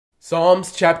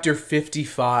Psalms chapter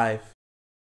 55.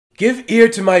 Give ear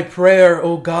to my prayer,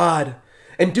 O God,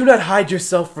 and do not hide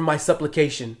yourself from my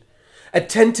supplication.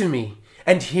 Attend to me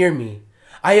and hear me.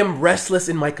 I am restless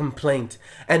in my complaint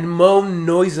and moan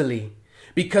noisily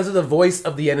because of the voice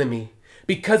of the enemy,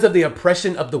 because of the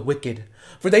oppression of the wicked.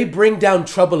 For they bring down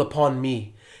trouble upon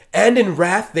me, and in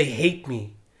wrath they hate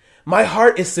me. My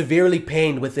heart is severely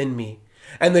pained within me,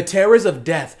 and the terrors of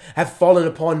death have fallen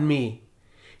upon me.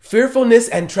 Fearfulness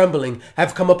and trembling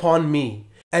have come upon me,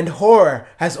 and horror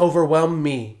has overwhelmed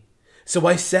me. So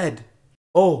I said,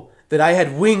 "Oh, that I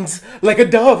had wings like a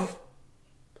dove!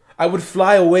 I would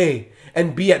fly away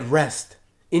and be at rest.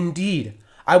 Indeed,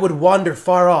 I would wander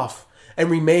far off and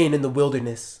remain in the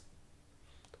wilderness."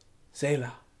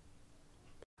 Selah.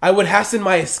 I would hasten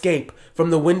my escape from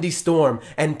the windy storm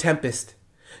and tempest.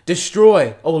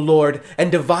 Destroy, O Lord,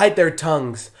 and divide their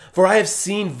tongues, for I have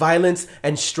seen violence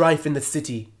and strife in the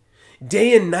city.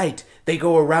 Day and night they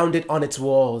go around it on its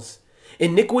walls.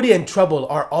 Iniquity and trouble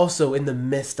are also in the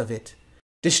midst of it.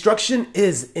 Destruction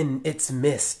is in its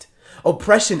midst.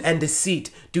 Oppression and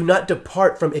deceit do not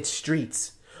depart from its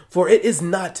streets. For it is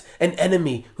not an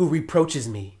enemy who reproaches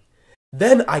me.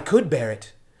 Then I could bear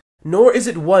it. Nor is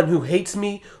it one who hates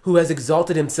me who has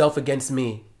exalted himself against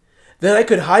me. Then I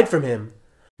could hide from him.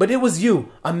 But it was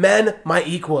you, a man my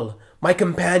equal, my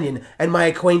companion, and my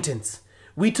acquaintance.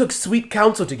 We took sweet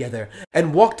counsel together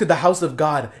and walked to the house of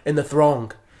God in the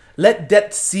throng. Let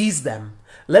death seize them.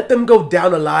 Let them go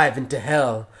down alive into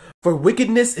hell. For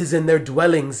wickedness is in their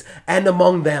dwellings and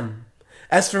among them.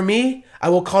 As for me, I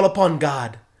will call upon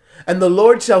God, and the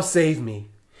Lord shall save me.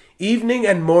 Evening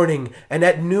and morning and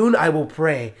at noon I will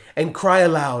pray and cry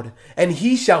aloud, and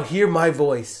he shall hear my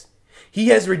voice. He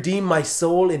has redeemed my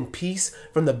soul in peace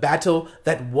from the battle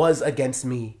that was against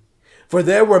me. For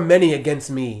there were many against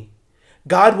me.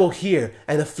 God will hear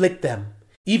and afflict them,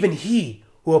 even he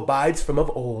who abides from of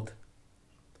old.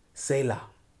 Selah.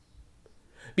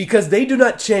 Because they do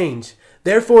not change,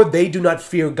 therefore they do not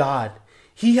fear God.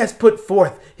 He has put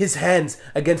forth his hands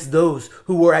against those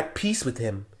who were at peace with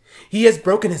him. He has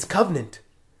broken his covenant.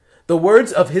 The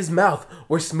words of his mouth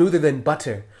were smoother than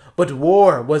butter, but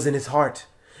war was in his heart.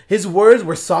 His words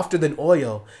were softer than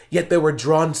oil, yet they were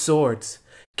drawn swords.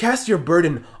 Cast your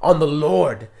burden on the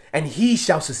Lord, and he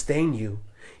shall sustain you.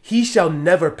 He shall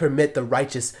never permit the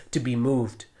righteous to be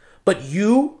moved. But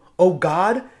you, O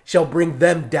God, shall bring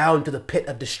them down to the pit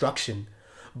of destruction.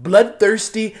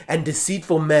 Bloodthirsty and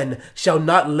deceitful men shall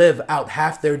not live out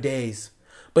half their days.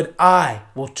 But I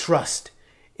will trust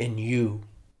in you.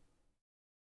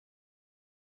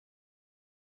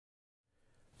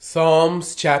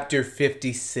 Psalms chapter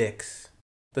 56.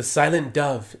 The silent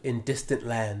dove in distant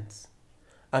lands.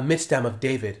 A Michtam of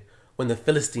David when the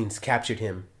Philistines captured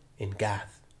him in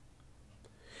Gath.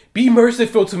 Be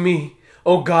merciful to me,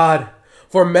 O God,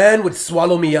 for man would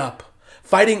swallow me up.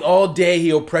 Fighting all day he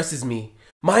oppresses me.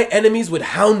 My enemies would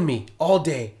hound me all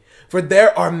day, for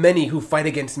there are many who fight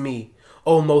against me,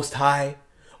 O Most High.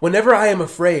 Whenever I am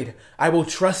afraid, I will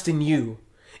trust in you.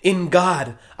 In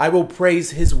God I will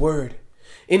praise his word.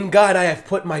 In God I have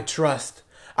put my trust.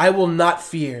 I will not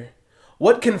fear.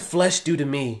 What can flesh do to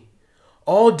me?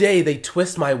 All day they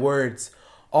twist my words.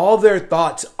 All their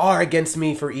thoughts are against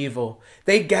me for evil.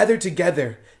 They gather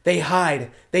together. They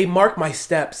hide. They mark my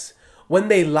steps. When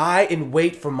they lie in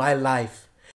wait for my life,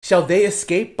 shall they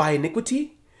escape by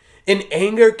iniquity? In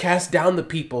anger cast down the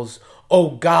peoples.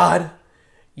 O God,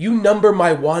 you number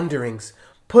my wanderings.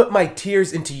 Put my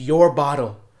tears into your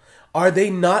bottle. Are they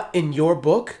not in your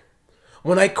book?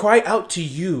 When I cry out to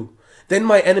you, then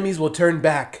my enemies will turn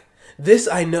back. This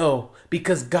I know,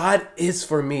 because God is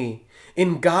for me.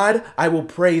 In God I will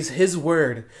praise his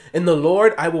word. In the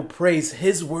Lord I will praise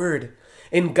his word.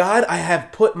 In God I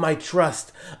have put my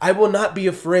trust. I will not be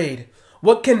afraid.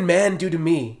 What can man do to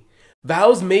me?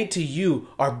 Vows made to you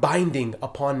are binding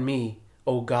upon me,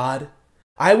 O God.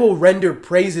 I will render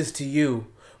praises to you,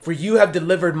 for you have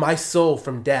delivered my soul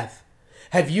from death.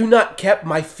 Have you not kept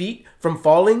my feet from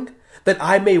falling, that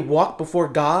I may walk before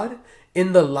God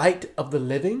in the light of the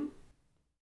living?